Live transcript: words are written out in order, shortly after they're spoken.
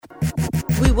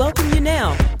We welcome you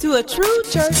now to A True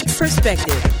Church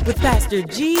Perspective with Pastor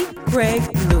G. Craig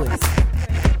Lewis.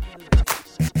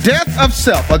 Death of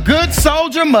self. A good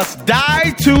soldier must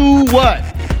die to what?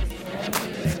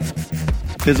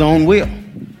 His own will.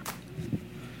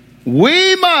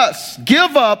 We must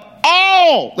give up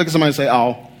all, look at somebody say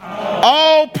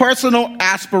all personal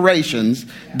aspirations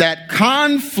that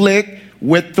conflict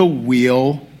with the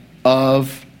will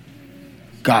of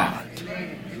God.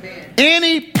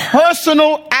 Any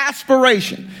personal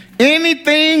aspiration,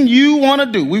 anything you want to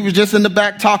do. We were just in the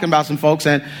back talking about some folks,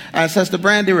 and Sister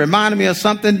Brandy reminded me of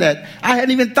something that I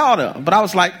hadn't even thought of. But I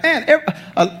was like,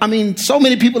 man, so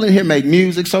many people in here make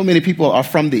music. So many people are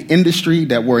from the industry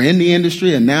that were in the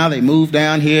industry, and now they moved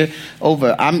down here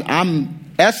over. I'm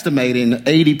estimating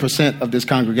 80% of this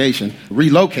congregation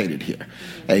relocated here.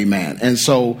 Amen. And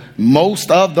so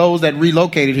most of those that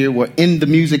relocated here were in the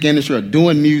music industry or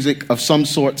doing music of some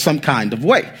sort, some kind of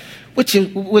way, which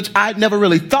I never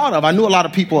really thought of. I knew a lot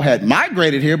of people had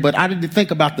migrated here, but I didn't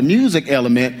think about the music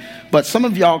element. But some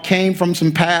of y'all came from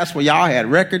some past where y'all had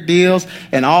record deals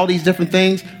and all these different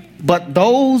things. But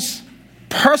those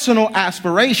personal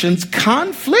aspirations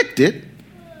conflicted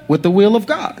with the will of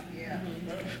God.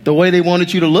 The way they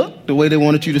wanted you to look, the way they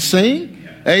wanted you to sing.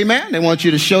 Amen. They want you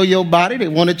to show your body. They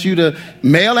wanted you to,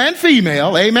 male and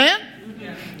female. Amen.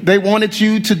 They wanted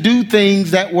you to do things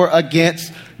that were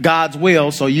against God's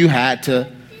will. So you had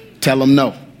to tell them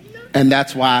no. And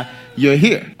that's why you're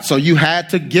here. So you had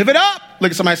to give it up. Look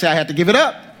at somebody say, I had to give it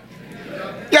up.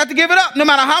 You had to give it up. No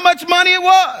matter how much money it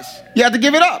was, you had to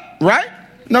give it up, right?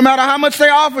 No matter how much they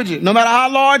offered you, no matter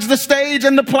how large the stage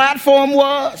and the platform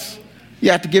was,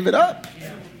 you had to give it up.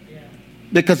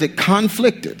 Because it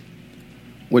conflicted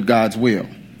with God's will.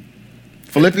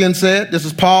 Philippians said, this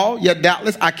is Paul, yet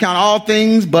doubtless I count all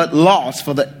things but loss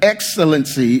for the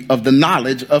excellency of the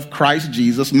knowledge of Christ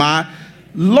Jesus, my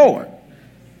Lord,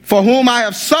 for whom I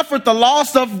have suffered the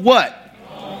loss of what?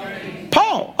 All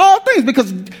Paul, all things.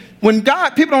 Because when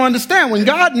God, people don't understand, when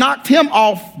God knocked him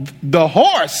off the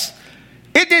horse,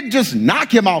 it didn't just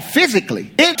knock him off physically.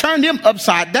 It turned him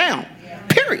upside down,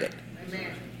 period.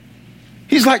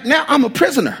 He's like, now I'm a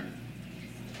prisoner.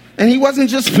 And he wasn't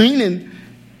just meaning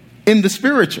in the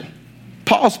spiritual.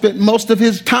 Paul spent most of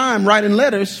his time writing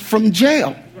letters from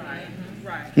jail.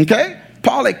 Right. Okay?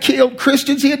 Paul had killed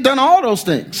Christians. He had done all those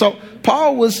things. So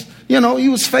Paul was, he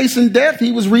was facing death.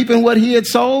 He was reaping what he had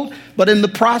sowed. But in the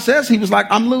process, he was like,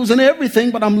 I'm losing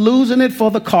everything, but I'm losing it for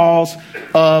the cause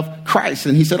of Christ.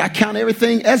 And he said, I count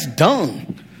everything as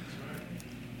dung,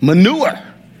 manure,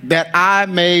 that I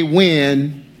may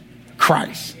win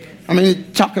Christ. I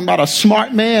mean, talking about a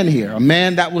smart man here, a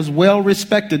man that was well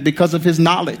respected because of his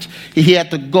knowledge. He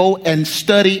had to go and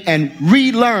study and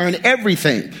relearn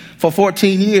everything for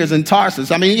 14 years in Tarsus.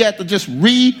 I mean, he had to just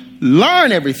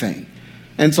relearn everything.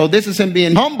 And so this is him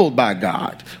being humbled by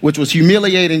God, which was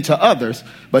humiliating to others,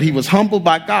 but he was humbled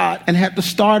by God and had to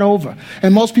start over.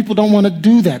 And most people don't want to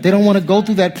do that. They don't want to go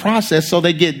through that process, so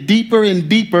they get deeper and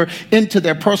deeper into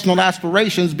their personal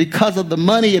aspirations because of the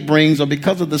money it brings or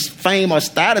because of the fame or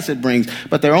status it brings,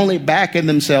 but they're only backing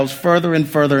themselves further and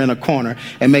further in a corner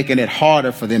and making it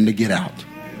harder for them to get out.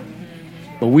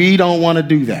 But we don't want to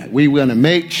do that. We want to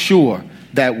make sure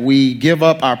that we give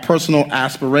up our personal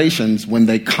aspirations when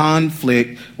they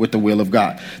conflict with the will of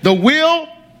God. The will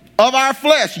of our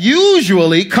flesh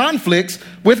usually conflicts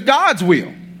with God's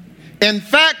will. In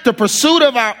fact, the pursuit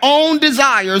of our own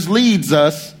desires leads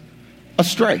us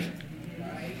astray.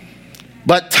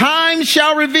 But time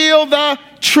shall reveal the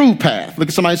true path. Look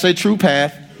at somebody say true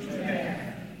path.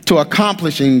 To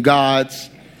accomplishing God's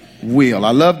will. I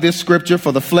love this scripture.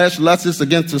 For the flesh lusts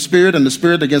against the spirit and the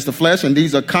spirit against the flesh, and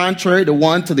these are contrary to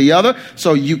one to the other,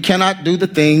 so you cannot do the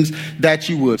things that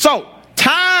you would. So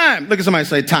time, look at somebody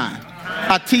say time.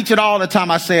 I teach it all the time.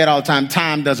 I say it all the time.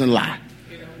 Time doesn't lie.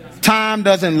 Time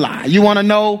doesn't lie. You want to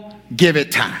know? Give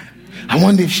it time. I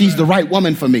wonder if she's the right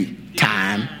woman for me.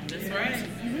 Time.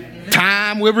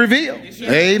 Time will reveal.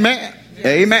 Amen.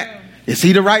 Amen. Is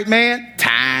he the right man?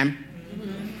 Time.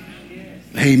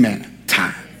 Amen.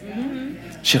 Time.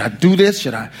 Should I do this?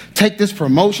 Should I take this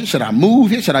promotion? Should I move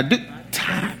here? Should I do?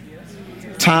 Time.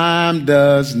 Time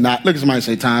does not. Look at somebody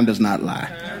say, time does not lie.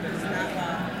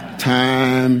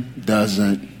 Time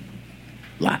doesn't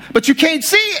lie. But you can't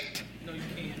see it.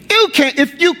 You can't.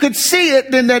 If you could see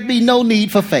it, then there'd be no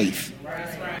need for faith.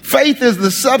 Faith is the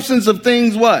substance of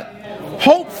things what?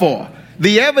 Hoped for.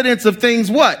 The evidence of things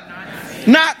what?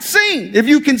 Not seen. If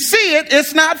you can see it,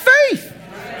 it's not faith.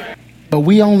 But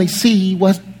we only see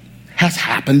what has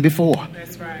happened before.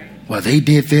 That's right. well, they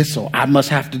did this, so I must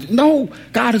have to. No,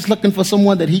 God is looking for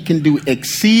someone that he can do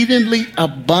exceedingly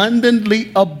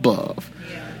abundantly above.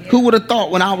 Who would have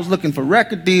thought when I was looking for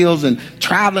record deals and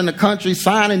traveling the country,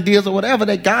 signing deals or whatever,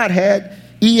 that God had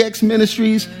EX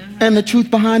Ministries and the Truth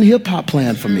Behind Hip Hop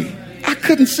planned for me? I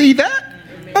couldn't see that.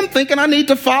 I'm thinking I need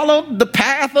to follow the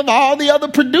path of all the other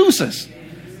producers.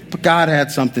 But God had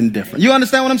something different. You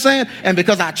understand what I'm saying? And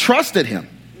because I trusted him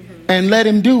and let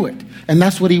him do it. And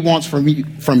that's what he wants from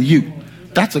you.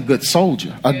 That's a good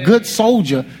soldier. A good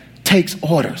soldier takes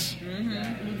orders.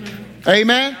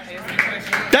 Amen?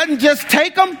 Doesn't just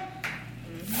take them,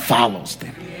 follows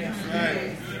them.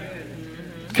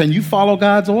 Can you follow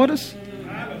God's orders?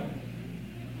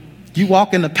 You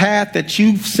walk in the path that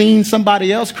you've seen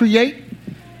somebody else create,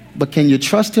 but can you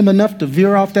trust him enough to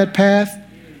veer off that path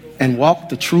and walk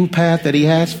the true path that he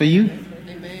has for you?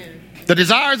 The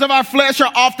desires of our flesh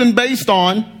are often based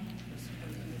on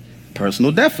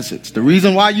personal deficits. The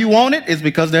reason why you want it is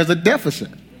because there's a deficit.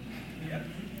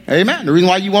 Amen. The reason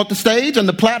why you want the stage and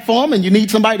the platform and you need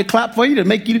somebody to clap for you to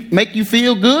make you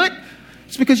feel good,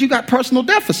 it's because you got personal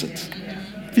deficits.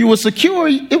 If you were secure,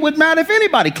 it wouldn't matter if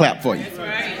anybody clapped for you.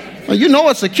 Well, you know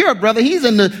it's secure, brother. He's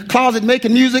in the closet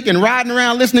making music and riding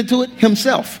around listening to it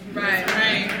himself.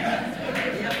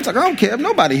 It's like, I don't care if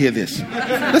nobody hear this.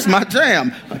 This is my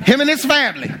jam. Him and his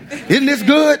family. Isn't this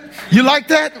good? You like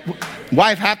that?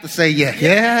 Wife have to say, yeah,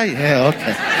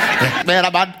 okay. Man,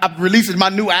 I'm releasing my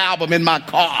new album in my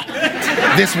car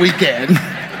this weekend.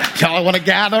 Y'all want to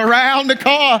gather around the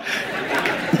car?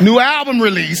 New album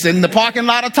release in the parking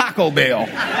lot of Taco Bell.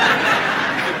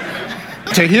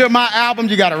 To hear my album,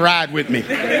 you got to ride with me. We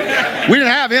didn't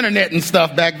have internet and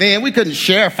stuff back then. We couldn't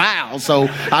share files. So,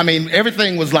 I mean,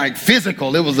 everything was like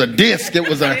physical. It was a disc. It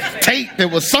was a tape.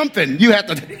 It was something you had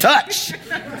to touch.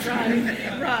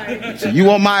 So you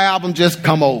want my album, just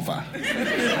come over.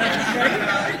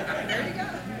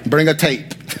 Bring a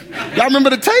tape. Y'all remember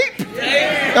the tape?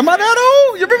 Am I that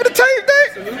old? You remember the tape,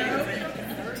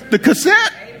 Dave? The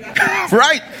cassette?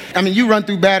 Right. I mean, you run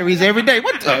through batteries every day.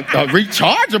 What?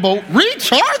 Rechargeable?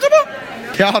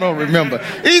 Rechargeable? Y'all don't remember.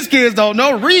 These kids don't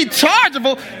know.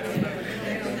 Rechargeable.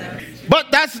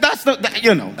 But that's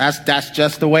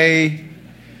just the way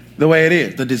it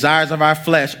is. The desires of our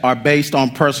flesh are based on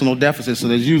personal deficits. So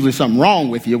there's usually something wrong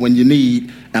with you when you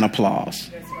need an applause.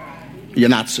 You're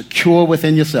not secure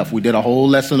within yourself. We did a whole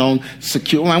lesson on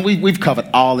secure. And we've covered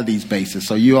all of these bases.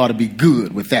 So you ought to be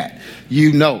good with that.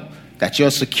 You know that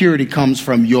your security comes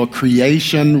from your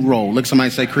creation role. Look, somebody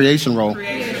say creation role.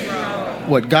 Creation role.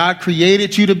 What God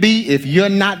created you to be, if you're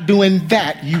not doing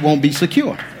that, you won't be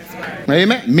secure.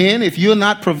 Amen. Men, if you're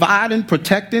not providing,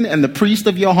 protecting, and the priest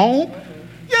of your home,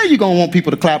 yeah, you're going to want people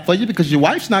to clap for you because your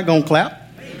wife's not going to clap.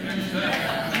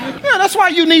 Yeah, that's why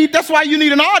you need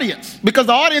an audience, because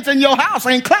the audience in your house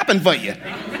ain't clapping for you.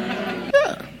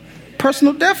 Yeah.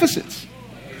 Personal deficits.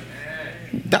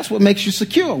 That's what makes you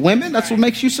secure. Women, that's what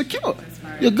makes you secure.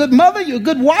 You're a good mother, you're a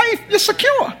good wife, you're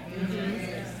secure.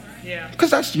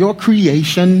 Because that's your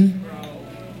creation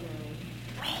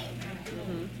role.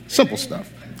 Simple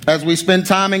stuff. As we spend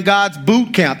time in God's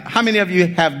boot camp, how many of you are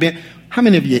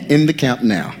in the camp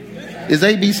now? Is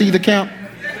ABC the camp?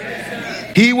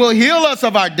 He will heal us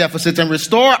of our deficits and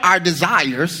restore our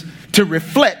desires to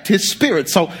reflect his spirit.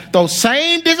 So those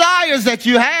same desires that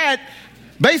you had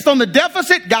based on the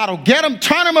deficit, God will get them,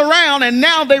 turn them around, and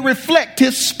now they reflect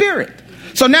his spirit.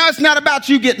 So now it's not about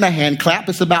you getting a hand clap.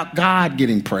 It's about God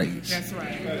getting praise. That's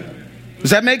right.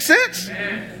 Does that make sense?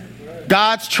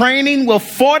 God's training will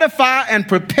fortify and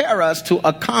prepare us to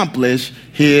accomplish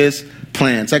his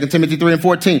plan. 2 Timothy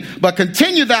 3:14. But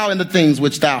continue thou in the things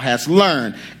which thou hast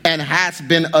learned and hast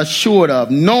been assured of,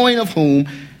 knowing of whom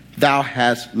thou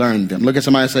hast learned them. Look at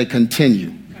somebody and say,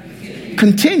 continue.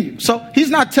 Continue. So he's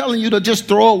not telling you to just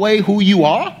throw away who you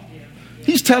are.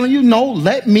 He's telling you, no,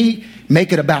 let me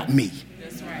make it about me.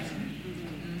 That's right.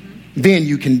 Then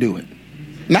you can do it.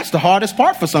 And that's the hardest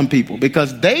part for some people,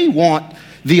 because they want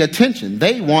the attention.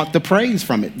 They want the praise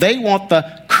from it. They want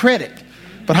the credit.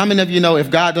 But how many of you know if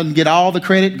God doesn't get all the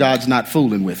credit, God's not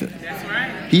fooling with it? That's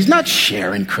right. He's not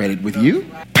sharing credit with you.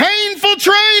 Painful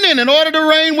training. In order to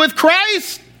reign with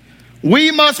Christ,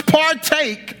 we must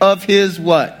partake of his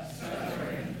what?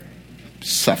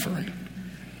 Suffering.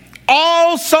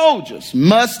 All soldiers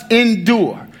must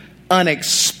endure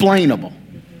unexplainable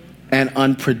and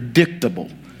unpredictable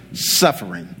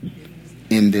suffering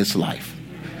in this life.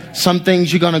 Some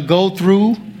things you're going to go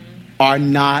through are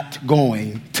not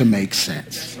going to make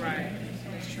sense.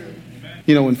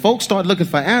 You know, when folks start looking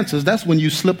for answers, that's when you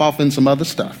slip off in some other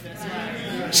stuff.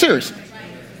 Seriously.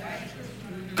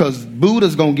 Because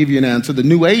Buddha's going to give you an answer. The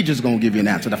New Age is going to give you an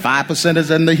answer. The 5%ers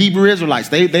and the Hebrew Israelites,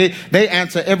 they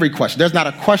answer every question. There's not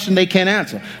a question they can't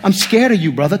answer. I'm scared of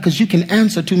you, brother, because you can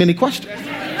answer too many questions.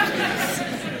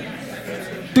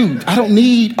 Dude, I don't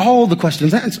need all the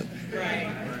questions answered.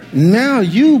 Now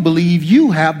you believe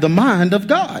you have the mind of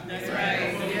God.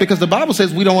 Because the Bible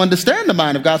says we don't understand the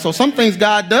mind of God. So some things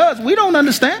God does, we don't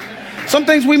understand. Some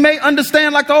things we may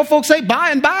understand, like the old folks say,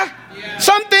 by and by.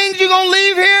 Some things you're going to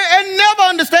leave here and never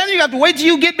understand. You have to wait till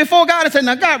you get before God and say,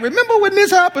 now, God, remember when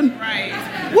this happened? Right.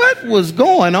 What was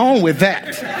going on with that?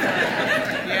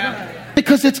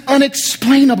 Because it's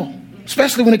unexplainable,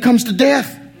 especially when it comes to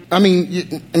death. I mean,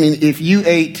 if you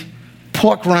ate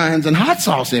pork rinds and hot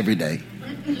sauce every day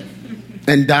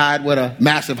and died with a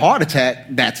massive heart attack,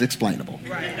 that's explainable.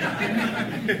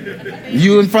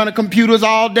 You in front of computers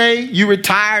all day, you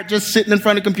retired just sitting in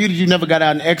front of computers, you never got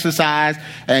out and exercised,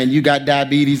 and you got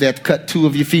diabetes that cut 2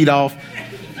 of your feet off.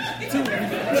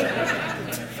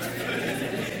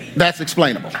 That's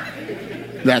explainable.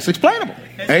 That's explainable.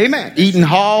 Amen. Eating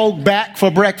hog back for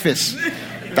breakfast.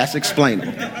 That's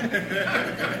explainable.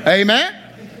 Amen.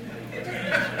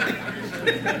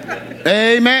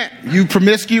 Amen. You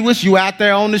promiscuous, you out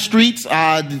there on the streets,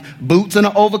 boots and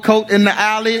an overcoat in the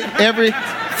alley every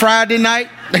Friday night.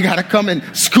 They got to come and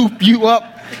scoop you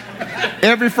up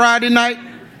every Friday night.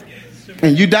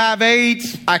 And you die of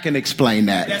AIDS. I can explain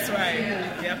that. That's right.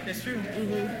 Yep, that's true.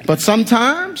 Mm-hmm. But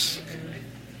sometimes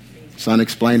it's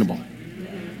unexplainable.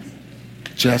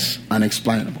 Just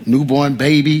unexplainable. Newborn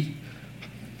baby,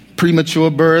 premature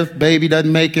birth, baby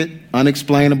doesn't make it.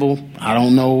 Unexplainable. I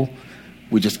don't know.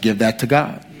 We just give that to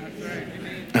God.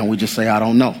 And we just say, I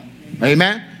don't know.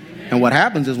 Amen? And what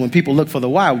happens is when people look for the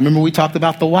why, remember we talked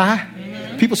about the why?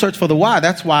 People search for the why.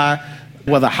 That's why,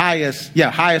 well, the highest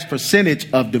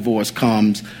percentage of divorce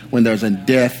comes when there's a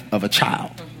death of a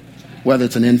child. Whether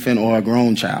it's an infant or a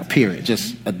grown child, period.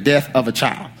 Just a death of a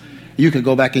child. You could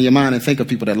go back in your mind and think of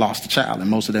people that lost a child and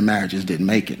most of their marriages didn't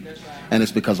make it. And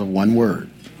it's because of one word.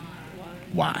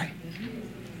 Why?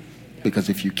 Because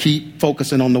if you keep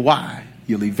focusing on the why,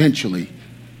 you'll eventually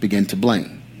begin to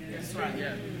blame. That's right.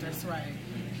 Yeah. That's right.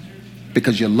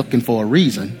 Because you're looking for a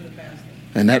reason.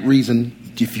 And that reason,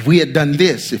 if we had done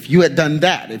this, if you had done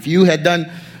that, if you had done...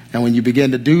 And when you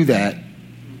begin to do that,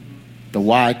 the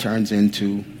why turns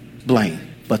into blame.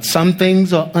 But some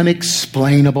things are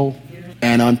unexplainable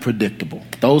and unpredictable.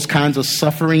 Those kinds of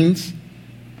sufferings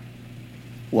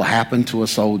will happen to a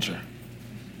soldier.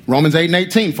 Romans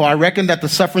 8:18, for I reckon that the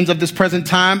sufferings of this present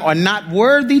time are not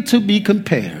worthy to be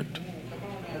compared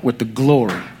with the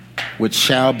glory which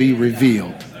shall be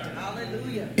revealed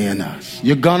in us.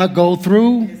 You're going to go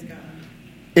through.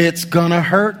 It's going to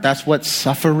hurt. That's what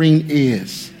suffering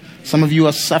is. Some of you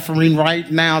are suffering right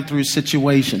now through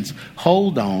situations.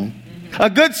 Hold on. A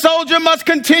good soldier must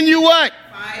continue what?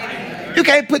 Fighting. You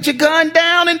can't put your gun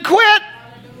down and quit.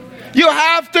 You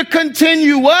have to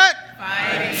continue what?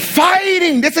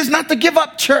 Fighting. This is not the give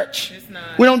up church.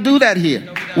 We don't do that here.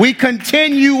 No, we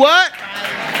continue what?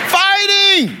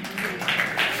 Fighting.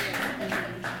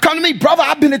 Come to me, brother.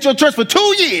 I've been at your church for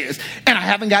 2 years and I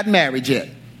haven't gotten married yet.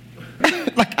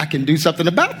 Like I can do something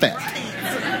about that.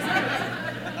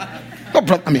 Oh,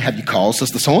 brother, have you called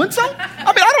Sister So-and-so?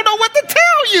 I don't know what to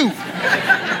tell you.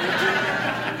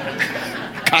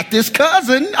 Got this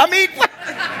cousin. What?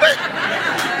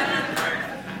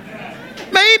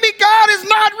 Maybe God is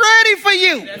not ready for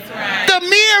you. Right. The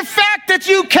mere fact that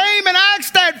you came and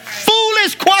asked that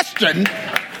foolish question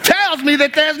tells me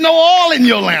that there's no oil in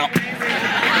your lamp.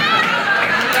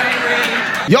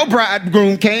 Your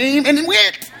bridegroom came and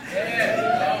went.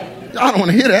 I don't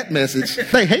want to hear that message.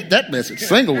 They hate that message.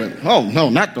 Single women. Oh, no,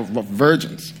 not the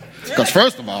virgins. Because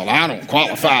first of all, I don't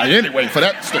qualify anyway for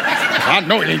that stuff. I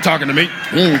know he ain't talking to me.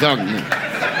 He ain't talking to me.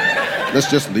 Let's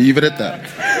just leave it at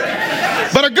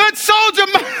that. But a good soldier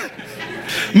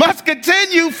must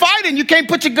continue fighting. You can't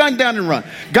put your gun down and run.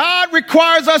 God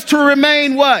requires us to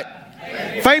remain what?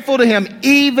 Faithful to him,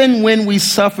 even when we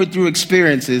suffer through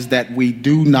experiences that we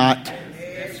do not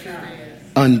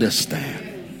understand.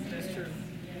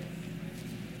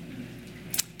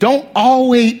 Don't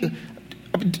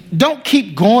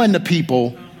keep going to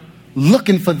people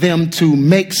looking for them to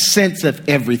make sense of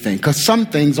everything, because some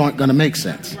things aren't going to make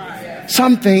sense.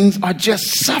 Some things are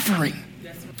just suffering.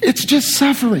 It's just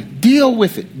suffering. Deal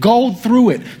with it. Go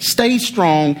through it. Stay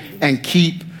strong and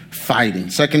keep fighting.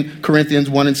 2 Corinthians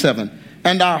 1:7.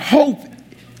 And our hope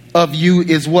of you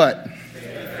is what?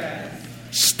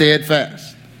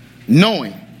 Steadfast.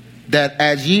 Knowing that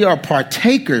as ye are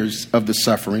partakers of the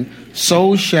suffering,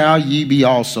 so shall ye be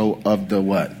also of the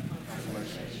what?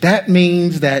 That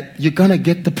means that you're going to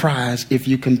get the prize if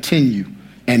you continue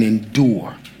and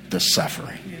endure the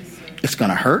suffering. It's going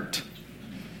to hurt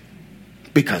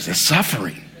because it's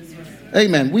suffering.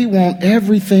 Amen. We want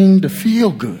everything to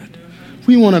feel good.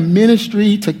 We want a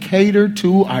ministry to cater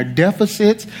to our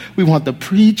deficits. We want the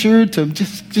preacher to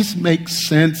just make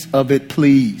sense of it,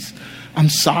 please. I'm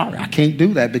sorry, I can't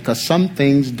do that because some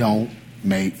things don't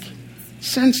make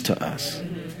sense to us.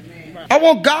 I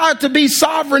want God to be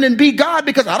sovereign and be God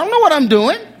because I don't know what I'm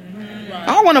doing.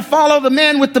 I want to follow the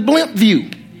man with the blimp view.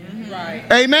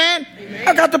 Amen.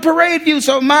 I got the parade view,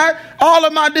 so all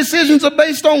of my decisions are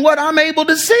based on what I'm able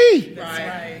to see.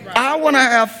 I want to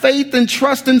have faith and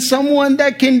trust in someone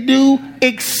that can do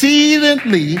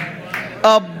exceedingly,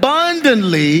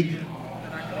 abundantly.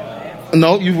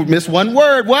 No, you missed one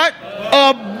word. What?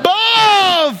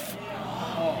 Above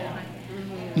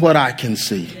what I can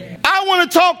see. I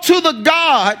want to talk to the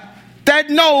God that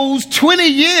knows 20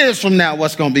 years from now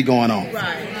what's going to be going on.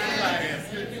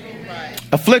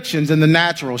 Afflictions in the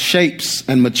natural shapes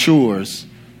and matures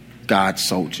God's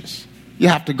soldiers. You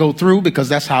have to go through because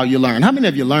that's how you learn. How many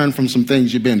of you learned from some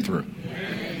things you've been through?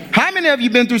 How many of you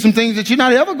been through some things that you're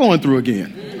not ever going through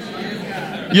again?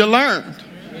 You learned.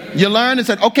 You learned and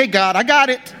said, okay, God, I got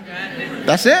it.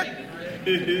 That's it.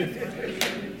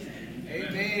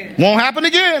 Won't happen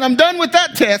again. I'm done with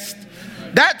that test,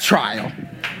 that trial.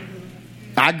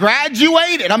 I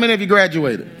graduated. How many of you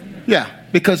graduated? Yeah,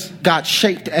 because God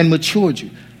shaped and matured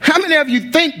you. How many of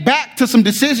you think back to some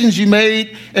decisions you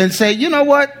made and say, you know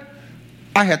what?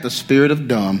 I had the spirit of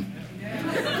dumb.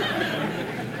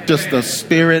 Just the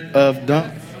spirit of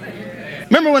dumb.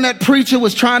 Remember when that preacher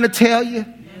was trying to tell you?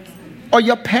 Or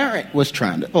your parent was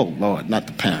trying to, oh Lord, not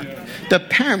the parent. The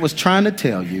parent was trying to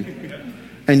tell you,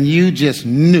 and you just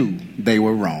knew they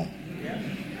were wrong.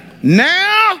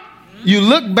 Now you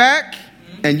look back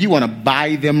and you want to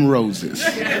buy them roses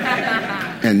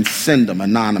and send them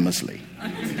anonymously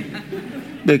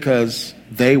because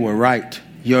they were right.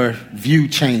 Your view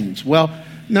changed. Well,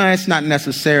 no, it's not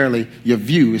necessarily your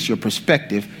view, it's your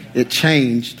perspective. It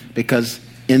changed because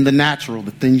in the natural,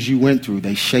 the things you went through,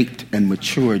 they shaped and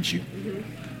matured you.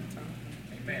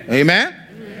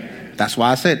 Amen? That's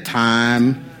why I said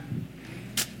time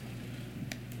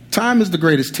is the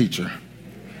greatest teacher.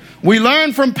 We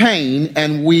learn from pain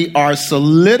and we are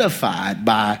solidified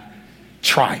by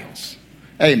trials.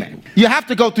 Amen. You have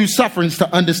to go through sufferings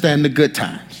to understand the good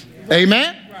times.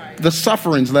 Amen? The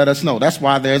sufferings let us know. That's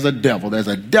why there's a devil. There's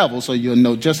a devil so you'll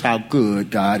know just how good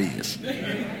God is.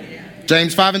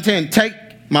 James 5:10, take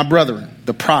my brethren,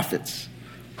 the prophets,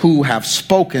 who have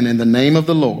spoken in the name of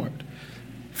the Lord,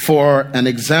 for an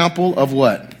example of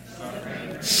what?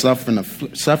 Suffering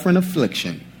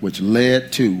affliction, which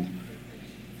led to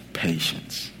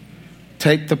patience.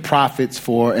 Take the prophets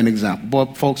for an example.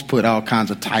 Boy, folks put all kinds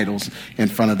of titles in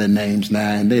front of their names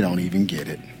now, and they don't even get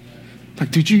it. Like,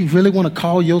 did you really want to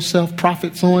call yourself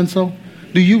prophet so-and-so?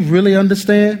 Do you really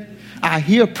understand? I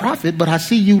hear prophet, but I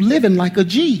see you living like a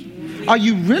G. Are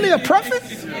you really a prophet?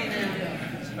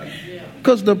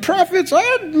 Because the prophets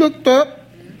I looked up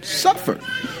suffered.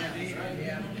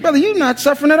 Brother, you're not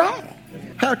suffering at all.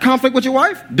 Had a conflict with your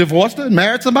wife, divorced her, and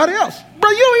married somebody else. Bro,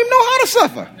 you don't even know how to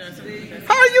suffer.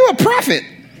 How are you a prophet?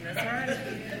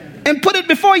 And put it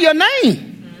before your name.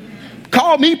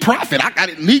 Call me prophet. I got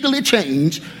it legally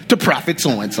changed to prophet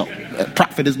so-and-so.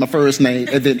 Prophet is my first name,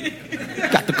 and then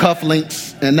got the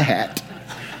cufflinks and the hat.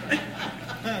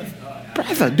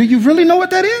 Brother, do you really know what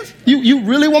that is? You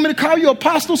really want me to call you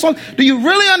apostle? So, do you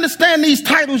really understand these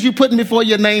titles you're putting before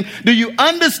your name? Do you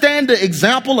understand the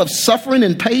example of suffering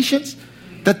and patience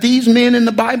that these men in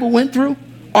the Bible went through?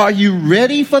 Are you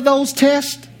ready for those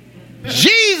tests?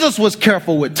 Jesus was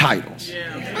careful with titles.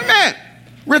 Amen.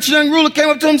 Rich young ruler came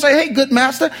up to him and said, hey, good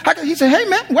master. He said, hey,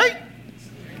 man, wait.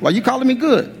 Why are you calling me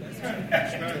good?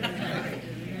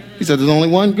 He said, there's only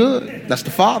one good. That's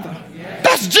the Father.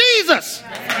 That's Jesus.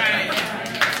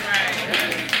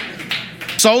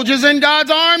 Soldiers in God's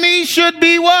army should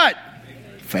be what?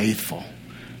 Faithful.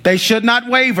 They should not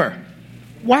waver.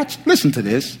 Listen to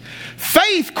this.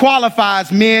 Faith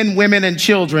qualifies men, women, and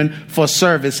children for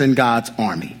service in God's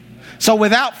army. So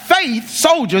without faith,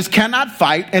 soldiers cannot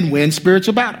fight and win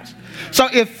spiritual battles. So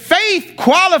if faith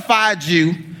qualified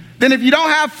you, then if you don't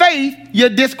have faith, you're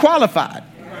disqualified.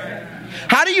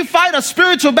 How do you fight a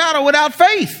spiritual battle without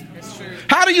faith?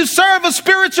 How do you serve a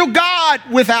spiritual God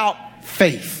without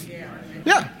faith?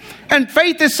 Yeah. And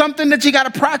faith is something that you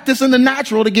got to practice in the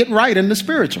natural to get right in the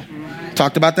spiritual.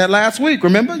 Talked about that last week.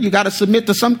 Remember, you got to submit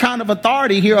to some kind of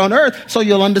authority here on earth so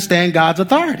you'll understand God's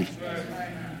authority.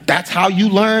 That's how you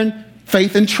learn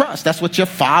Faith and trust. That's what your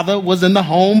father was in the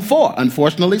home for.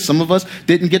 Unfortunately, some of us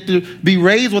didn't get to be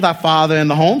raised with our father in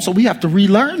the home, so we have to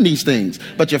relearn these things.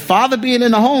 But your father being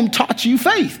in the home taught you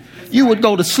faith. You would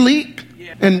go to sleep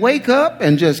and wake up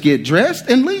and just get dressed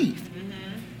and leave.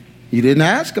 You didn't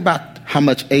ask about how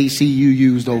much AC you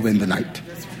used over in the night.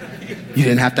 You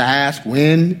didn't have to ask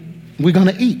when we're going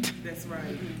to eat.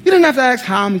 You didn't have to ask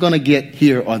how I'm going to get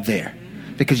here or there,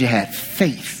 because you had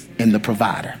faith in the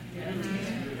provider.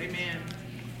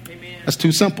 That's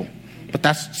too simple. But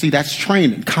that's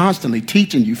training, constantly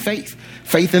teaching you faith.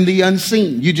 Faith in the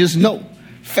unseen. You just know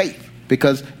faith.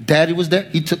 Because daddy was there.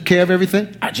 He took care of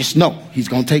everything. I just know he's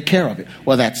going to take care of it.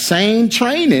 Well, that same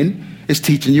training is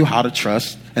teaching you how to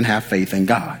trust and have faith in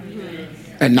God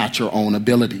and not your own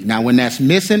ability. Now, when that's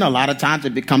missing, a lot of times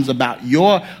it becomes about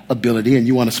your ability, and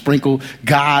you want to sprinkle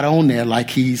God on there like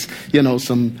he's,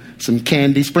 some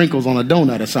candy sprinkles on a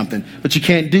donut or something. But you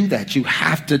can't do that. You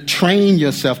have to train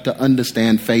yourself to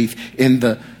understand faith in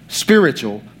the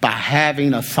spiritual by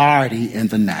having authority in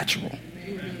the natural.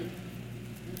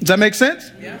 Does that make sense?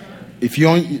 Yeah. If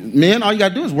men, all you got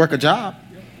to do is work a job.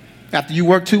 After you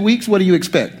work 2 weeks, what do you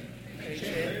expect?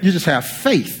 You just have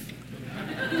faith.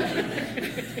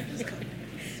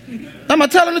 Am I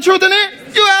telling the truth in there?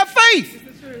 You have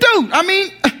faith. Dude,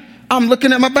 I'm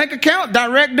looking at my bank account,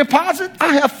 direct deposit.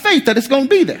 I have faith that it's going to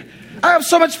be there. I have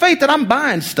so much faith that I'm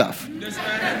buying stuff.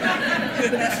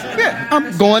 Yeah,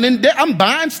 I'm going in debt. I'm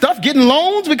buying stuff, getting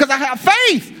loans because I have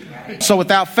faith. So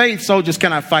without faith, soldiers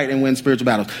cannot fight and win spiritual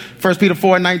battles. 1 Peter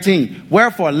 4:19.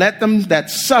 Wherefore, let them that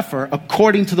suffer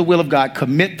according to the will of God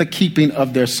commit the keeping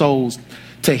of their souls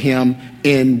to him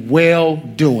in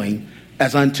well-doing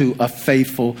as unto a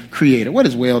faithful creator. What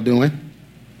is well-doing?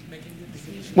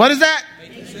 What is that?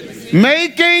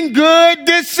 Making good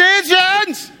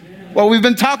decisions. What we've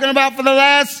been talking about for the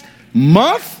last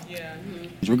month.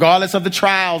 Regardless of the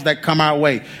trials that come our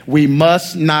way, we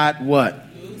must not what?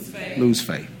 Lose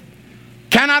faith.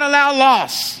 Cannot allow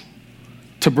loss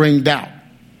to bring doubt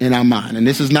in our mind. And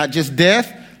this is not just death,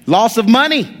 loss of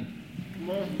money,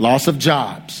 loss of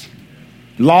jobs,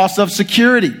 loss of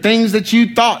security, things that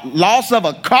you thought, loss of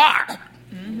a car.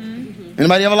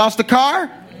 Anybody ever lost a car?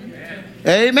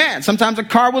 Amen. Sometimes a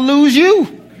car will lose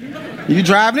you. You're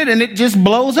driving it and it just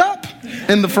blows up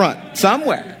in the front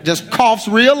somewhere. Just coughs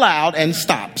real loud and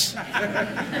stops.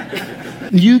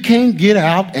 You can't get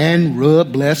out and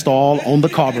rub blessed oil on the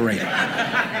carburetor.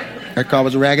 That car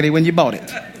was raggedy when you bought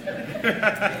it.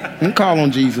 Don't call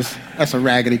on Jesus. That's a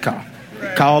raggedy car.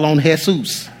 Call on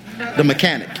Jesus, the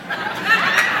mechanic.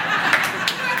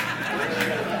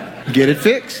 Get it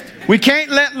fixed. We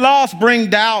can't let loss bring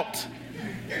doubt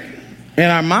in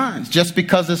our minds. Just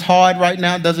because it's hard right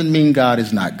now doesn't mean God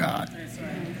is not God.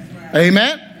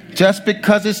 Amen? Just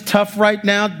because it's tough right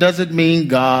now doesn't mean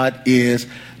God is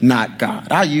not God.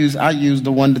 I use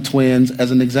the Wonder Twins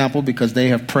as an example because they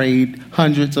have prayed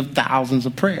hundreds of thousands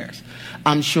of prayers.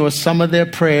 I'm sure some of their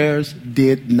prayers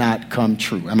did not come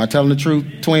true. Am I telling the truth,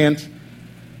 twins?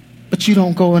 But you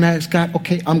don't go and ask God,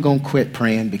 okay, I'm going to quit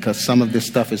praying because some of this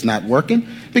stuff is not working,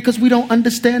 because we don't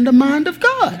understand the mind of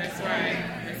God. That's right.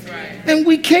 And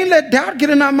we can't let doubt get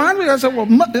in our mind. We gotta say, well,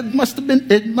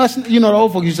 the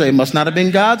old folks, you say, it must not have been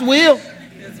God's will.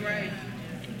 That's right.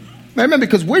 Remember,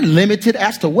 because we're limited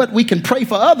as to what we can pray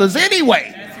for others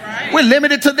anyway. That's right. We're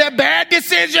limited to their bad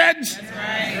decisions. That's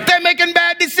right. They're making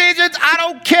bad decisions. I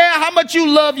don't care how much you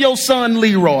love your son,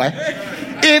 Leroy.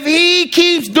 If he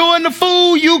keeps doing the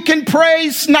fool, you can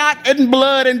pray snot and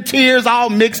blood and tears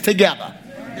all mixed together.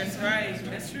 That's right.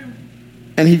 That's true.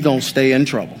 And he's going to stay in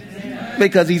trouble.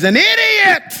 Because he's an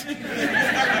idiot.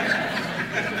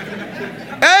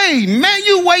 Hey, man,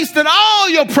 you wasted all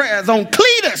your prayers on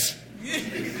Cletus.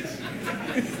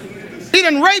 He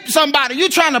done raped somebody. You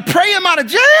trying to pray him out of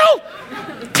jail?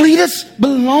 Cletus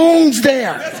belongs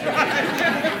there.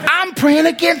 I'm praying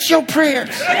against your prayers.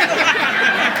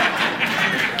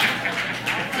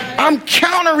 I'm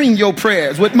countering your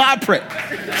prayers with my prayer.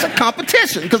 It's a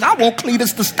competition because I want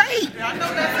Cletus to stay.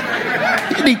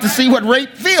 You need to see what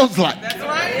rape feels like. That's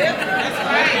right. That's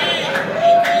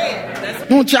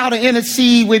right. I want y'all to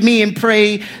intercede with me and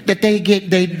pray that they get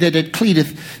that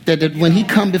Cletus, that when he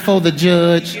come before the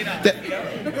judge,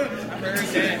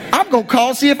 I'm gonna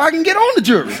call see if I can get on the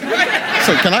jury.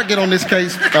 So can I get on this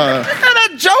case?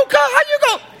 That joker, how you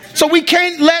gonna? So we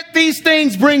can't let these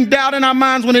things bring doubt in our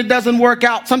minds when it doesn't work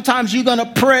out. Sometimes you're going to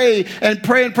pray and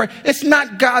pray and pray. It's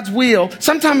not God's will.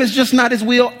 Sometimes it's just not his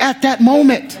will at that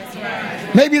moment. That's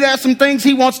right. Maybe there are some things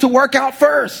he wants to work out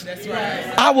first. That's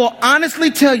right. I will honestly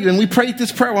tell you, and we prayed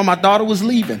this prayer while my daughter was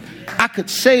leaving. I could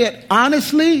say it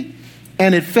honestly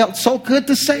And it felt so good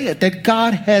to say it, that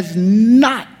God has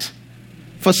not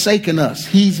forsaken us.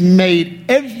 He's made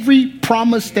every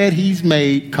promise that he's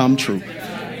made come true.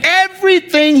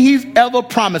 Everything he's ever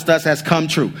promised us has come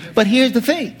true. But here's the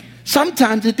thing.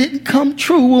 Sometimes it didn't come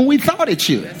true when we thought it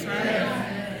should.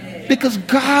 Because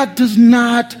God does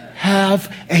not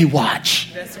have a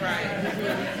watch. That's right.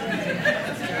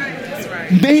 That's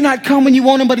right. May not come when you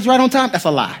want him, but he's right on time. That's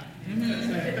a lie.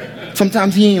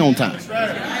 Sometimes he ain't on time.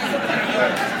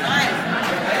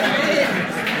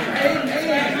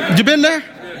 You been there?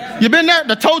 You been there?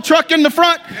 The tow truck in the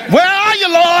front? Where are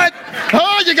you, Lord?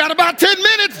 Oh, you got about 10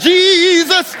 minutes,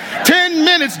 Jesus. 10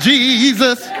 minutes,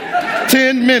 Jesus.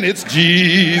 10 minutes,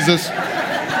 Jesus.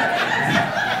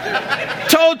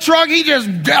 Tow truck, he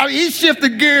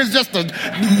shifted gears just to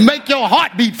make your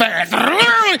heart beat fast.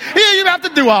 Here you have to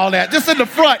do all that, just in the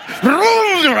front.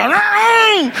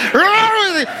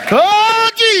 Oh,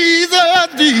 Jesus,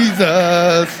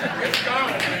 Jesus.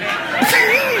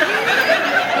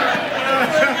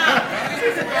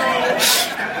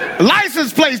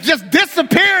 License plates just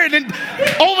disappearing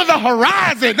over the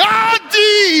horizon. Oh,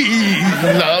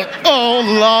 Jesus. Oh,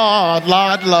 Lord,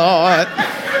 Lord, Lord.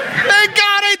 And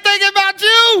God ain't thinking about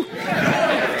you.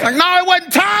 Like, no, it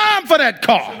wasn't time for that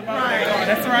car.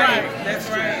 That's right. That's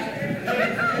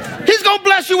right. He's going to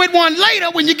bless you with one later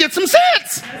when you get some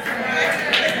sense.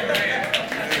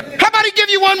 How about he give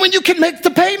you one when you can make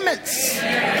the payments?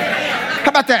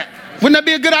 How about that? Wouldn't that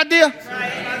be a good idea?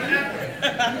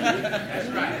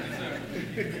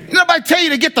 Nobody tell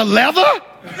you to get the leather?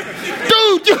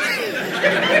 Dude,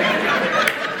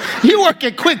 you work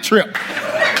at Quick Trip.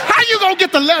 How you gonna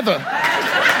get the leather?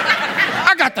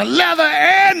 I got the leather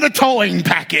and the towing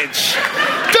package.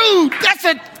 Dude, that's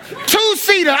a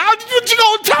 2-seater. What you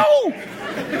gonna tow?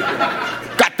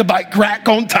 Got the bike rack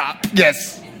on top.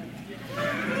 Yes.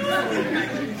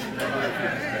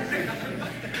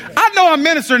 I know I'm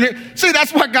ministering here. See,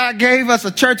 that's what God gave us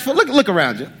a church for. Look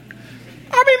around you.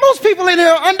 I mean, most people in here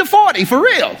are under 40, for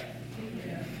real.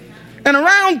 And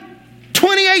around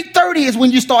 28, 30 is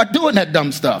when you start doing that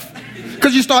dumb stuff.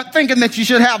 Because you start thinking that you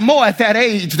should have more at that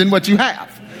age than what you have.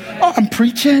 Oh, I'm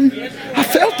preaching. I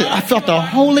felt it. I felt the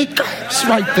Holy Ghost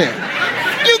right there.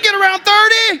 You get around 30,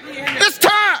 it's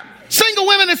time. Single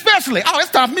women especially. Oh,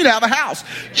 it's time for me to have a house.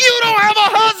 You don't have a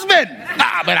husband.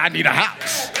 But I need a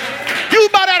house. You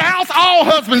buy that house, all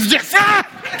husbands just,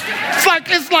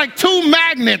 it's like two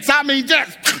magnets. I mean,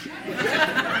 just,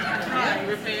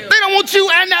 they don't want you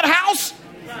and that house.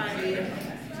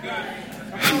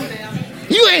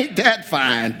 You ain't that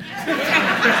fine.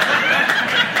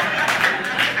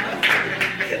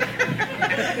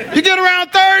 You get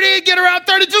around 30, get around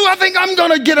 32, I think I'm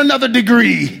going to get another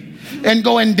degree and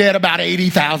go in debt about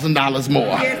 $80,000 more.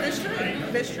 Yes, that's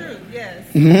true. That's true, yes.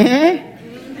 Mm-hmm.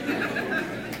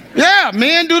 Yeah,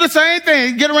 men do the same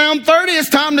thing. Get around 30, it's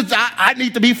time to, I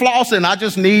need to be flossing.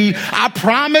 I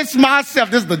promise myself,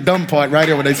 this is the dumb part right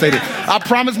here when they say this. I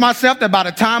promise myself that by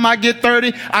the time I get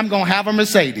 30, I'm going to have a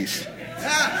Mercedes.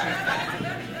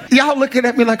 Y'all looking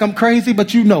at me like I'm crazy,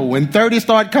 but you know, when 30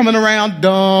 start coming around,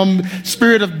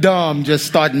 spirit of dumb just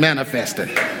start manifesting.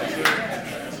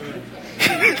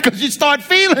 Because you start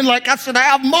feeling like I should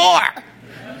have more.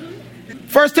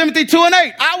 1 Timothy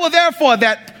 2:8. I will therefore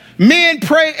that men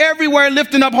pray everywhere,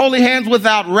 lifting up holy hands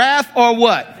without wrath or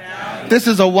what? Doubt. This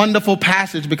is a wonderful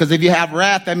passage because if you have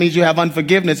wrath, that means you have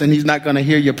unforgiveness and he's not going to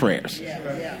hear your prayers.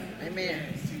 Yeah. Amen.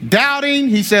 Doubting,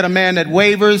 he said, a man that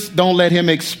wavers, don't let him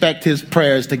expect his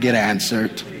prayers to get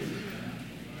answered.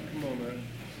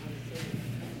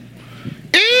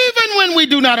 Even when we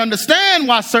do not understand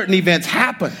why certain events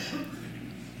happen,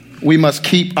 we must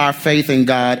keep our faith in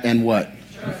God and what?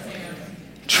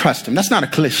 Trust him. That's not a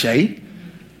cliche.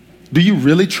 Do you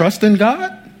really trust in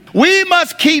God? We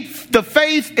must keep the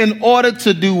faith in order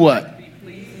to do what?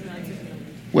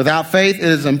 Without faith, it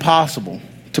is impossible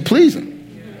to please him.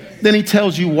 Then he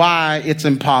tells you why it's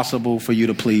impossible for you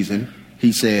to please him.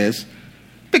 He says,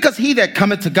 because he that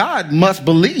cometh to God must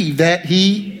believe that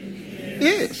he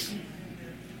is.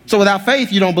 So without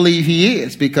faith, you don't believe he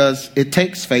is because it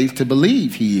takes faith to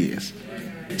believe he is.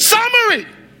 Summary.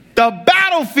 The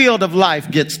battlefield of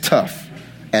life gets tough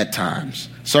at times.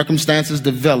 Circumstances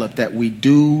develop that we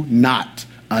do not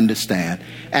understand.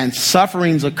 And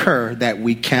sufferings occur that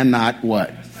we cannot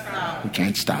what? We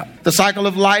can't stop. The cycle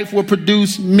of life will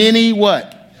produce many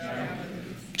what?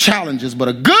 Challenges. But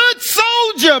a good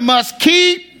soldier must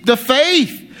keep the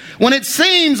faith. When it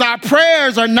seems our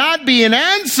prayers are not being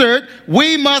answered,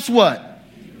 we must what?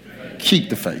 Keep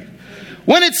the faith.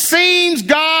 When it seems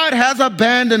God has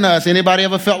abandoned us. Anybody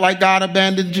ever felt like God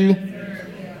abandoned you?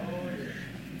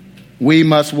 We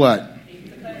must what?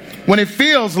 When it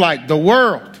feels like the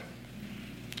world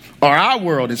or our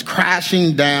world is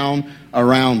crashing down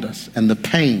around us and the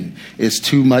pain is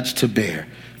too much to bear,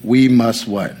 we must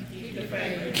what?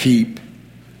 Keep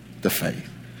the faith.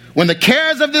 When the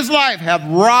cares of this life have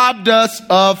robbed us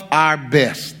of our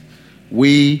best,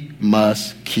 we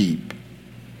must keep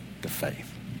the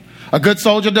faith. A good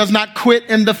soldier does not quit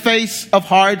in the face of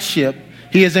hardship.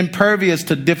 He is impervious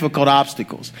to difficult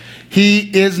obstacles.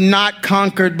 He is not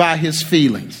conquered by his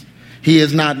feelings. He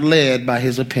is not led by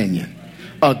his opinion.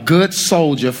 A good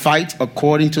soldier fights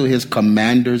according to his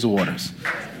commander's orders.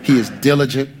 He is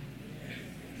diligent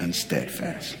and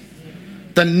steadfast.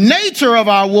 The nature of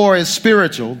our war is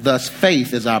spiritual, thus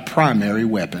faith is our primary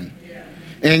weapon.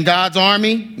 In God's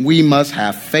army, we must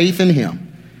have faith in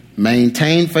him,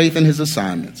 maintain faith in his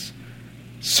assignments.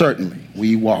 Certainly,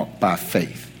 we walk by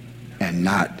faith and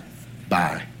not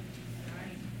by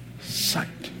sight.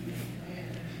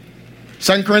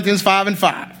 2 Corinthians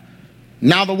 5:5.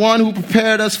 Now the one who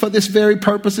prepared us for this very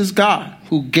purpose is God,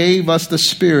 who gave us the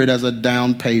Spirit as a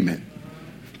down payment.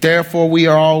 Therefore, we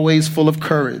are always full of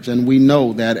courage, and we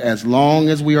know that as long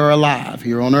as we are alive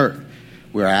here on earth,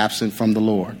 we are absent from the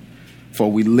Lord.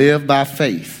 For we live by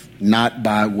faith, not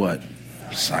by what?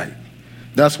 Sight.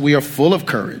 Thus, we are full of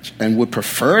courage and would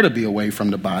prefer to be away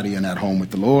from the body and at home with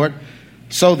the Lord.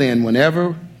 So then,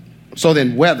 whether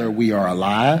we are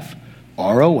alive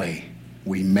or away,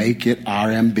 we make it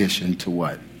our ambition to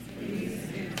what?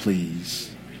 Please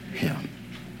him.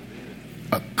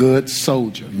 A good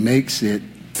soldier makes it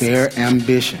their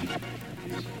ambition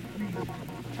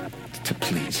to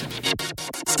please him.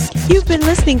 You've been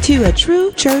listening to A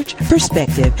True Church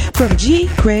Perspective from G.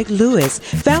 Craig Lewis,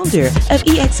 founder of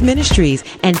EX Ministries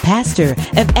and pastor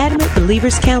of Adamant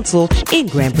Believers Council in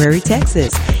Grand Prairie,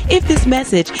 Texas. If this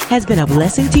message has been a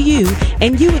blessing to you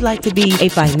and you would like to be a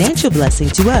financial blessing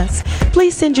to us,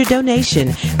 please send your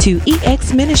donation to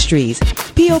EX Ministries,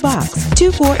 P.O. Box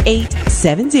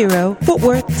 24870, Fort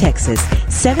Worth, Texas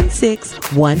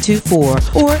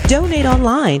 76124, or donate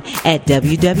online at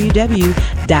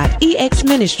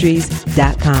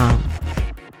www.exministries.com.